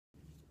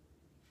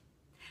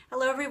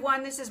Hello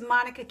everyone, this is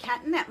Monica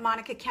Kenton at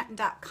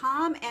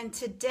monicakenton.com, and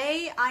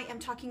today I am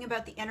talking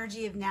about the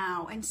energy of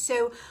now. And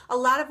so a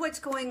lot of what's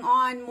going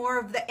on, more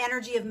of the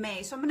energy of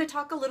May. So I'm going to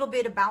talk a little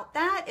bit about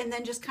that and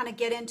then just kind of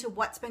get into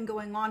what's been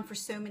going on for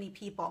so many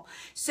people.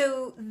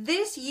 So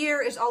this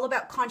year is all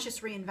about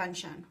conscious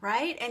reinvention,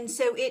 right? And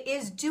so it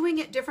is doing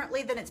it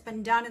differently than it's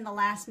been done in the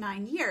last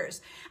 9 years.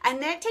 And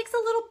that takes a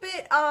little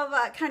bit of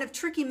kind of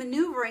tricky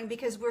maneuvering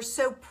because we're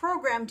so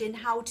programmed in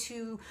how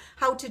to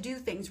do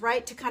things,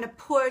 right? To kind of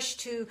push,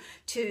 to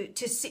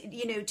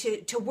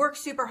work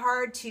super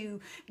hard, to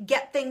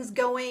get things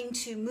going,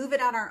 to move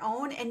it on our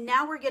own. And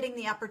now we're getting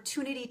the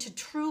opportunity to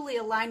truly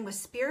align with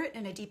spirit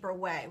in a deeper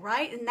way,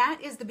 right? And that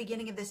is the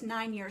beginning of this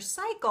 9-year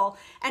cycle.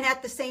 And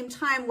at the same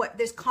time, what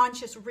this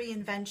conscious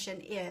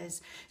reinvention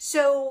is.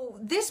 So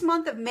this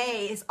month of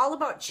May is all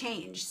about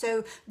change.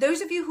 So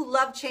those of you who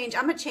love change,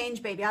 I'm a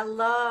change baby. I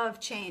love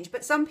change,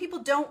 but some people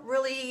don't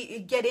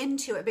really get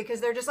into it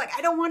because they're just like,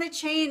 I don't want to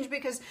change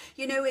because,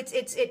 you know,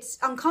 it's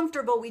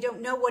uncomfortable. We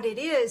don't know what it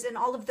is and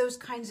all of those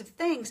kinds of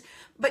things.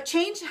 But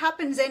change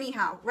happens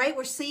anyhow, right?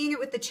 We're seeing it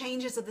with the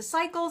changes of the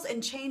cycles,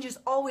 and change is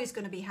always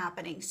going to be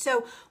happening.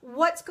 So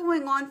what's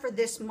going on for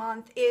this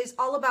month is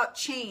all about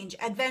change,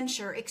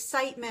 adventure,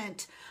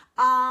 excitement,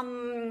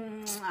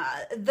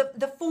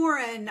 the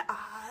foreign,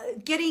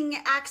 getting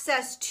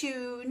access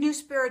to new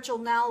spiritual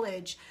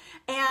knowledge,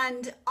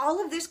 and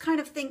all of this kind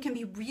of thing can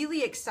be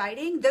really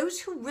exciting. Those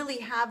who really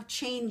have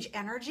change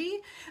energy,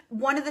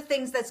 one of the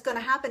things that's going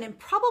to happen, and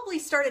probably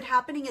started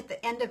happening at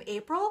the end of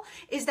April,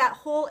 is that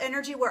whole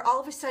energy where all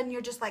of a sudden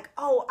you're just like,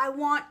 oh, I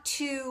want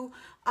to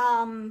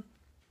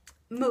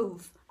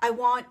move. I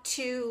want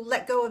to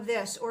let go of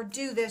this or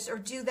do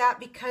that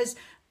because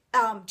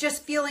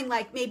just feeling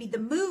like maybe the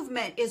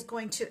movement is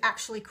going to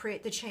actually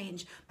create the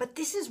change. But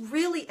this is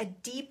really a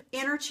deep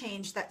inner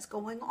change that's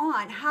going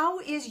on. How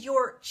is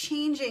your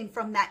changing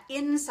from that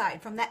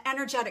inside, from that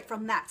energetic,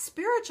 from that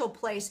spiritual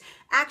place,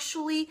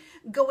 actually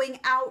going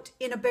out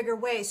in a bigger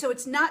way? So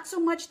it's not so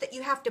much that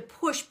you have to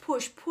push,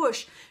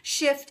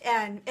 shift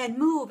and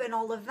move and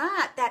all of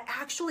that, that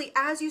actually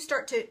as you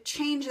start to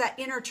change that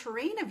inner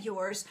terrain of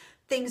yours,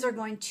 things are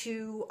going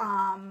to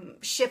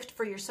shift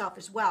for yourself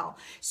as well.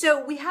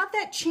 So we have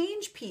that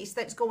change piece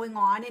that's going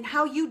on, and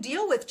how you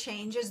deal with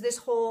change is this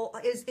whole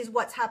is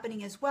what's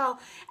happening as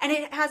well. And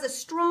it has a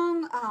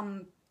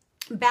strong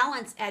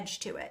balance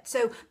edge to it.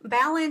 So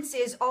balance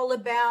is all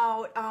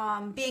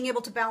about being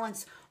able to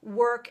balance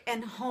work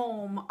and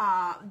home,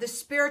 the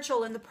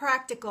spiritual and the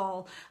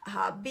practical,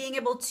 being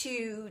able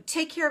to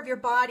take care of your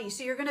body.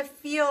 So you're going to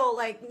feel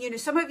like, you know,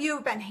 some of you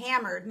have been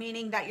hammered,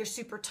 meaning that you're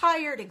super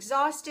tired,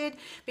 exhausted,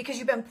 because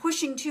you've been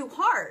pushing too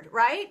hard,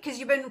 right? Because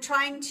you've been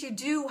trying to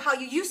do how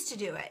you used to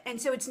do it.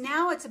 And so it's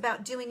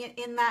about doing it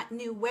in that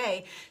new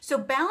way. So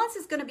balance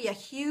is going to be a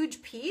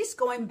huge piece,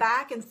 going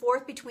back and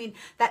forth between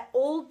that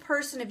old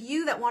person of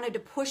you that wanted to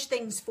push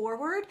things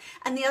forward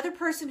and the other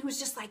person who's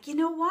just like, you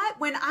know what,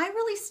 when I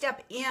really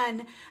step in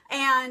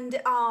and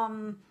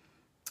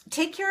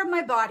take care of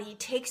my body,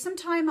 take some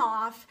time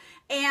off,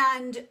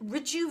 and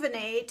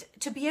rejuvenate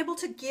to be able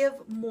to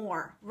give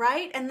more,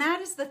 right? And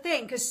that is the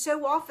thing, because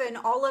so often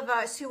all of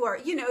us who are,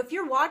 you know, if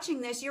you're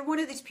watching this, you're one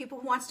of these people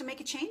who wants to make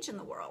a change in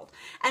the world.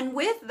 And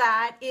with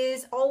that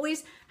is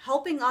always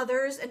helping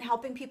others and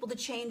helping people to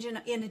change in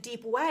a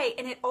deep way.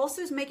 And it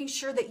also is making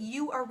sure that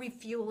you are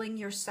refueling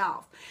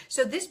yourself.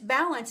 So this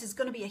balance is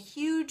going to be a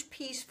huge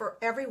piece for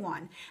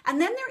everyone. And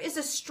then there is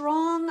a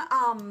strong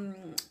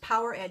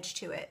power edge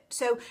to it.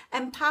 So,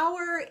 and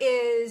power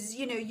is,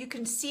 you know, you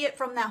can see it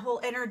from that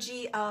whole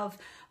energy of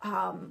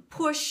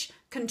push,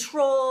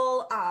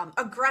 control,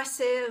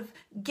 aggressive,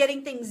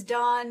 getting things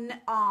done,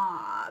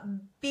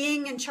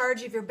 being in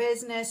charge of your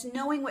business,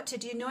 knowing what to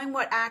do, knowing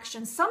what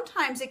actions.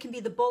 Sometimes it can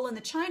be the bull in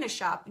the china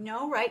shop, you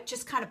know, right?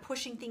 Just kind of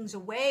pushing things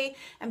away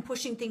and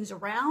pushing things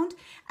around.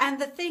 And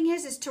the thing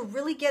is to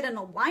really get in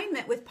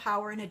alignment with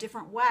power in a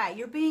different way.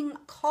 You're being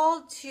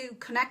called to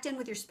connect in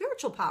with your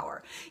spiritual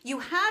power. You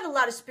had a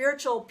lot of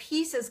spiritual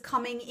pieces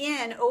coming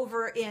in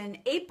over in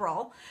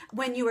April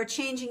when you were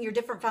changing your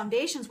different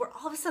foundations, where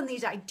all of a sudden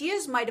these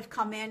ideas might have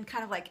come in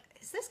kind of like,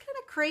 is this kind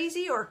of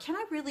crazy, or can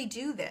I really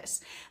do this?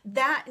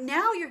 That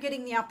now you're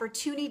getting the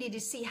opportunity to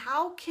see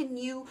how can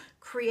you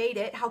create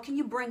it, how can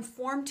you bring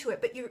form to it,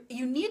 but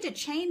you need to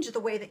change the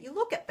way that you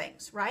look at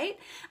things, right?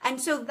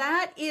 And so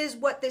that is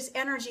what this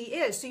energy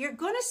is. So you're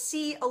going to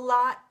see a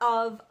lot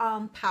of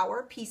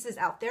power pieces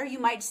out there. You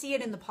might see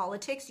it in the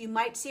politics. You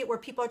might see it where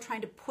people are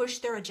trying to push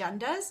their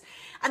agendas.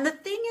 And the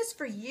thing is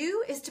for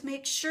you is to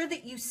make sure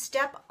that you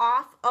step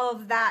off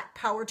of that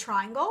power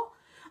triangle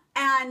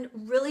and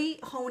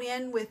really hone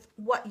in with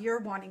what you're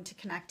wanting to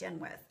connect in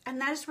with. And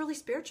that is really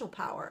spiritual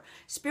power.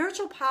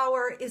 Spiritual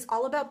power is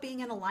all about being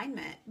in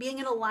alignment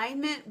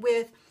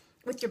with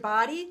your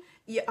body,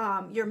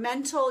 your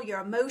mental,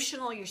 your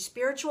emotional, your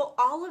spiritual,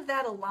 all of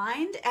that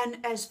aligned,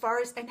 and as far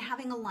as and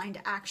having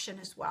aligned action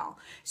as well.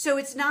 So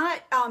it's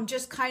not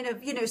just kind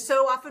of, you know,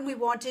 so often we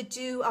want to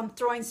do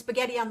throwing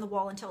spaghetti on the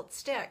wall until it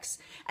sticks.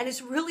 And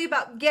it's really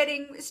about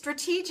getting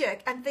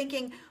strategic and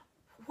thinking,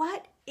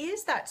 what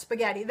is that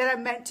spaghetti that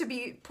I'm meant to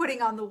be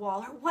putting on the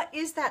wall? Or what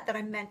is that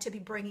I'm meant to be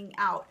bringing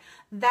out?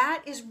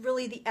 That is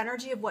really the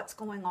energy of what's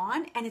going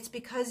on. And it's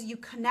because you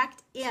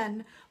connect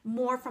in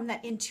more from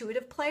that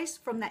intuitive place,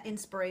 from that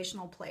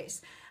inspirational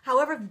place.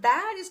 However,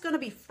 that is going to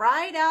be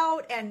fried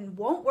out and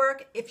won't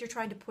work if you're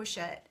trying to push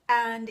it.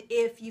 And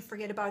if you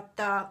forget about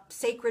the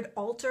sacred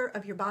altar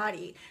of your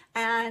body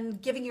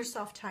and giving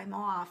yourself time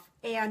off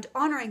and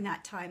honoring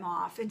that time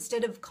off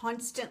instead of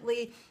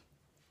constantly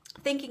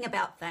thinking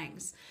about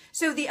things.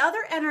 So the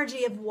other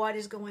energy of what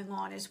is going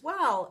on as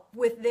well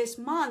with this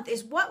month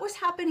is what was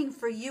happening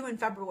for you in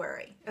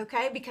February,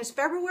 okay? Because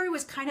February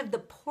was kind of the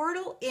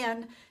portal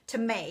in to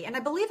May. And I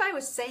believe I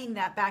was saying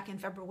that back in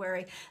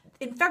February.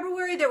 In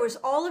February, there was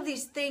all of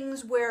these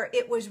things where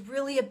it was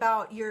really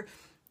about your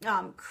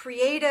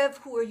creative,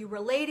 who are you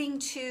relating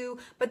to,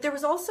 but there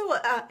was also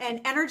an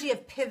energy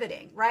of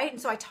pivoting, right? And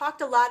so I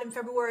talked a lot in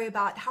February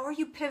about how are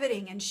you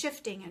pivoting and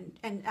shifting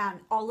and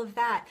all of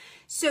that.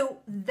 So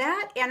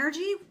that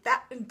energy,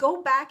 that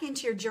go back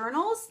into your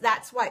journals.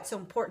 That's why it's so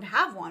important to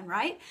have one,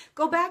 right?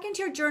 Go back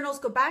into your journals,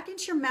 go back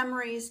into your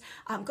memories,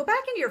 go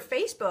back into your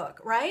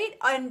Facebook, right?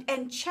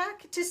 And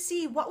check to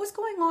see what was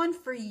going on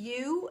for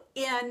you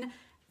in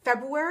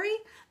February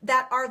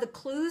that are the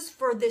clues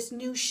for this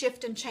new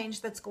shift and change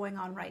that's going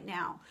on right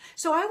now.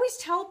 So I always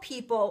tell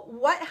people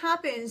what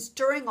happens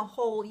during a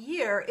whole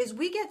year is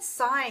we get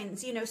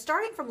signs, you know,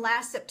 starting from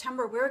last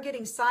September, we're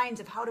getting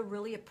signs of how to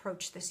really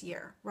approach this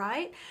year,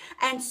 right?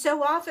 And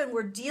so often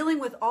we're dealing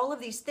with all of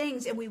these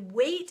things and we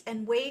wait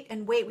and wait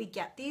and wait. We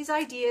get these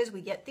ideas,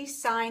 we get these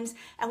signs,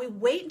 and we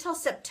wait until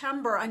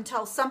September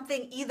until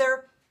something,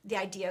 either the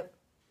idea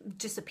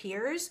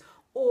disappears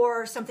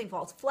or something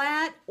falls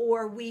flat,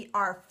 or we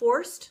are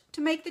forced to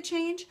make the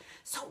change.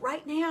 So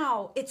right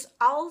now, it's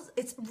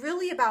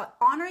really about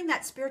honoring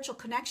that spiritual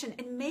connection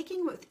and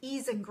making with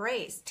ease and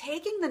grace,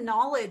 taking the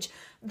knowledge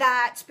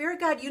that Spirit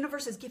Guide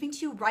Universe is giving to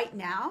you right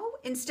now,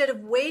 instead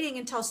of waiting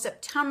until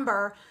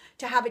September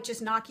to have it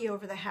just knock you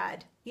over the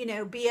head. You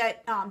know, be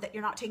it that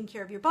you're not taking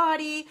care of your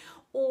body,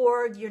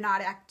 or you're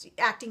not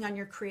acting on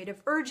your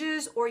creative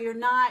urges, or you're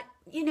not,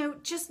 you know,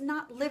 just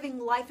not living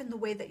life in the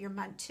way that you're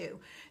meant to.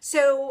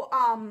 So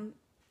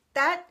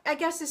that, I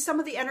guess, is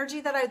some of the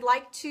energy that I'd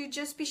like to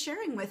just be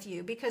sharing with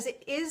you, because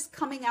it is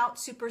coming out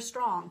super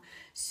strong.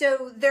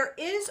 So there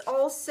is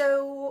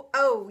also,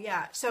 oh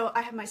yeah, so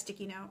I have my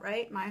sticky note,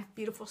 right? My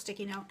beautiful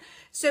sticky note.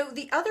 So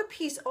the other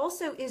piece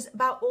also is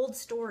about old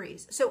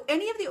stories. So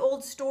any of the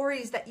old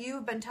stories that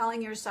you've been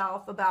telling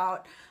yourself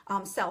about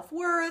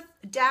self-worth,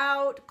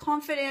 doubt,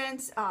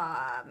 confidence,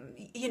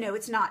 you know,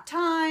 it's not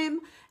time,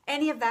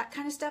 any of that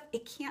kind of stuff,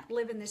 it can't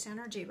live in this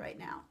energy right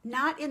now.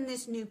 Not in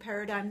this new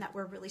paradigm that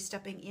we're really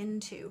stepping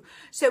into.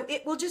 So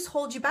it will just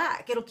hold you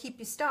back. It'll keep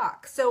you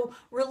stuck. So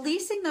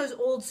releasing those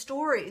old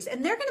stories,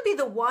 and they're going to be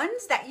the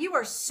ones that you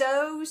are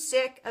so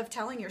sick of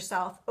telling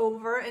yourself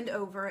over and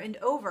over and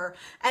over.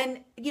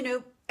 And, you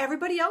know,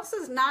 everybody else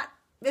is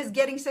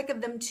getting sick of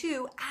them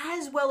too,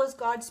 as well as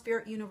God's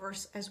Spirit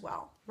Universe as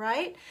well,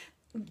 right?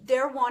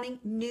 They're wanting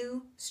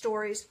new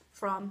stories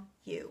from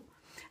you.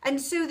 And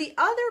so the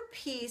other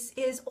piece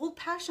is old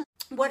passions.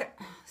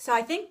 So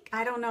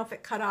I don't know if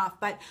it cut off,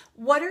 but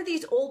what are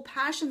these old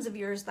passions of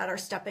yours that are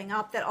stepping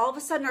up that all of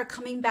a sudden are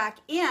coming back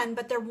in,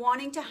 but they're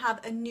wanting to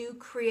have a new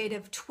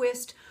creative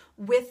twist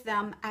with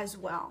them as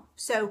well?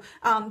 So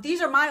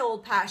these are my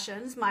old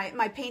passions,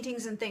 my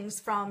paintings and things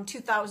from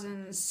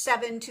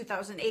 2007,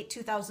 2008,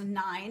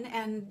 2009.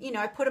 And, you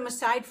know, I put them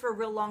aside for a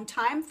real long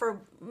time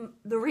for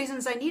the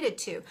reasons I needed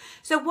to.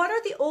 So what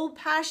are the old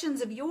passions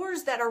of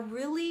yours that are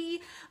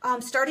really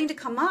starting to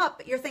come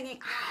up? You're thinking,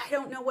 I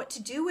don't know what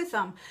to do with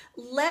them.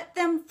 Let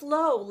them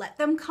flow, let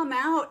them come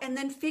out, and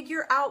then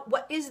figure out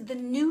what is the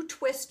new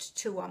twist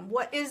to them.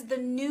 What is the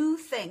new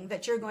thing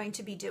that you're going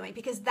to be doing?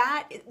 Because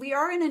we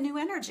are in a new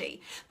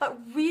energy, but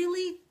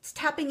really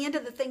tapping into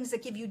the things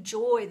that give you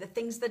joy, the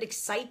things that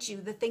excite you,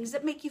 the things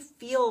that make you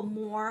feel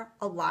more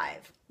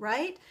alive,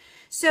 right?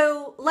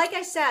 So like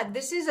I said,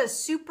 this is a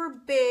super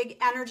big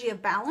energy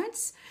of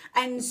balance.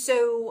 And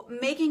so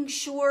making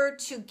sure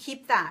to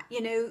keep that,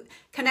 you know,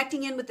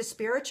 connecting in with the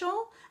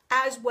spiritual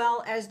as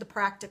well as the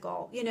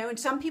practical, you know, and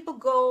some people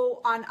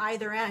go on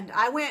either end.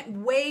 I went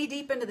way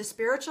deep into the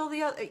spiritual,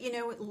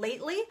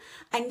 lately.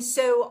 And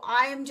so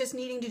I'm just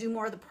needing to do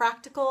more of the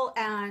practical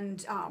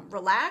and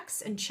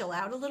relax and chill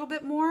out a little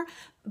bit more.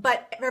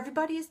 But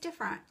everybody is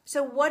different.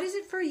 So what is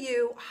it for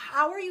you?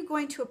 How are you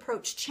going to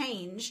approach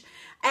change?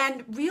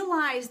 And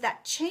realize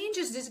that change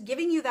is just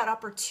giving you that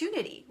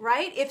opportunity,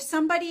 right? If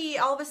somebody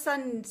all of a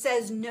sudden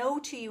says no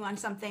to you on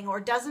something, or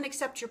doesn't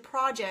accept your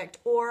project,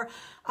 or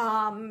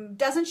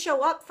doesn't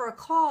show up for a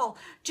call,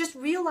 just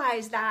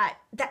realize that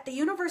the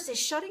universe is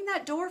shutting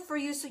that door for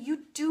you, so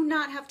you do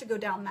not have to go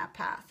down that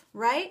path,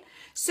 right?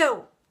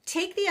 So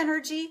take the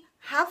energy,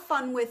 have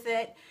fun with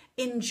it,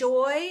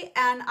 enjoy,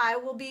 and I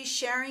will be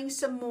sharing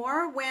some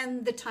more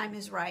when the time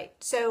is right.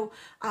 So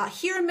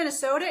here in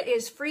Minnesota it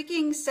is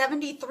freaking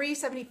 73,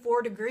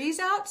 74 degrees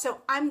out,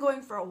 so I'm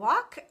going for a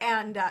walk.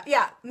 And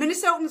yeah,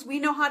 Minnesotans, we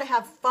know how to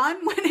have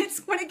fun when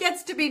it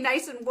gets to be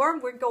nice and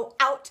warm. We go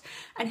out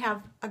and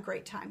have a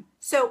great time.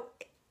 So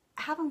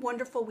have a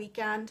wonderful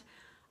weekend.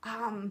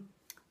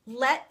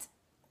 Let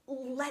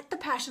the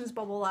passions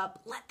bubble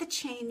up. Let the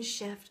change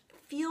shift.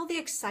 Feel the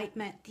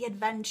excitement, the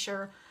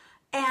adventure,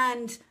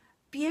 and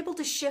be able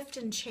to shift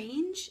and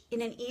change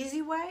in an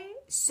easy way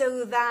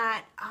so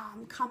that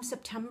come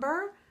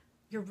September,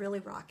 you're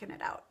really rocking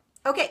it out.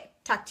 Okay,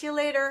 talk to you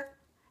later.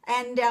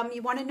 And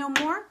you want to know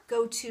more?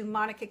 Go to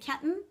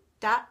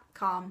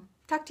monicakenton.com.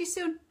 Talk to you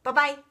soon.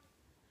 Bye-bye.